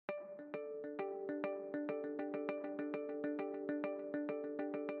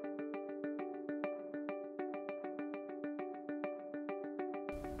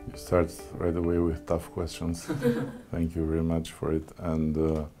You start right away with tough questions. Thank you very much for it. And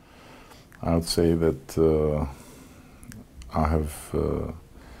I would say that I have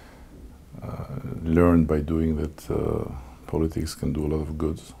learned by doing that politics can do a lot of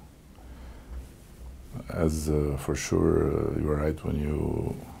good. As for sure you are right when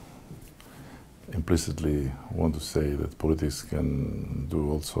you implicitly want to say that politics can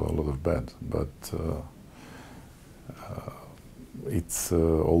do also a lot of bad, but it's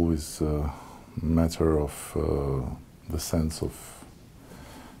always a matter of the sense of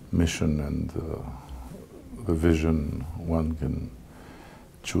mission and the vision one can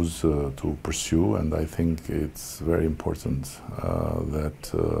choose to pursue, and I think it's very important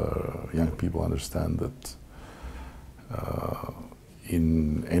that young people understand that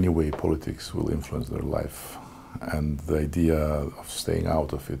in any way politics will influence their life, and the idea of staying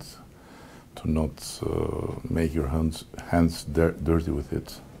out of it, to not make your hands dirty with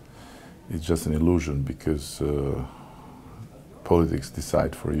it, is just an illusion, because politics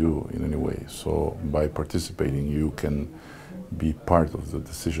decide for you in any way. So by participating you can be part of the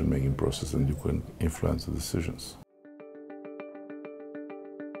decision-making process and you can influence the decisions.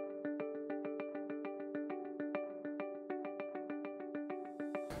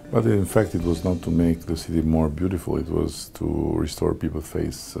 But in fact it was not to make the city more beautiful, it was to restore people's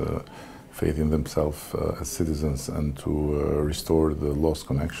faith in themselves as citizens, and to restore the lost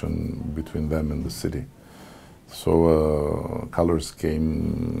connection between them and the city. So colors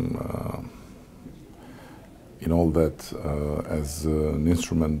came in all that as an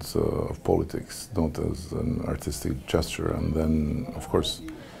instrument of politics, not as an artistic gesture. And then, of course,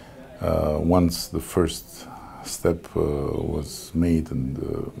 once the first step was made, and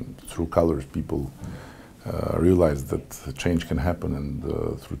through colors people realized that change can happen, and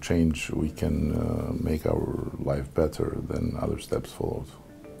through change we can make our life better, then other steps followed.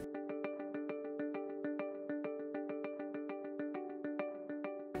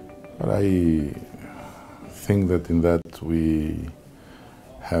 But I think that in that we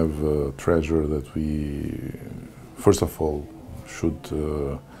have a treasure that we, first of all, should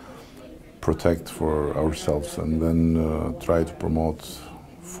protect for ourselves, and then try to promote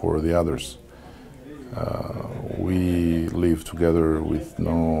for the others. We live together with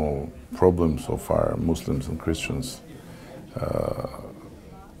no problem so far, Muslims and Christians,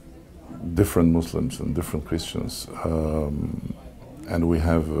 different Muslims and different Christians, and we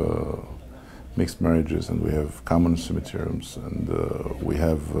have mixed marriages, and we have common cemeteriums, and we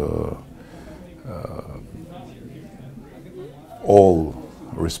have all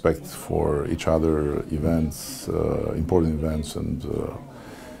respect for each other, events, important events, and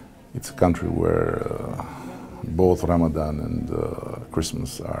it's a country where both Ramadan and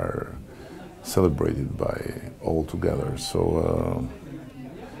Christmas are celebrated by all together. So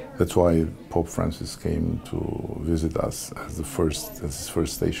that's why Pope Francis came to visit us as his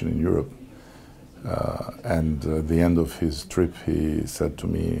first station in Europe. And at the end of his trip he said to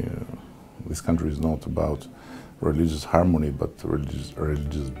me, this country is not about religious harmony, but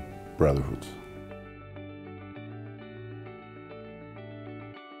religious brotherhood.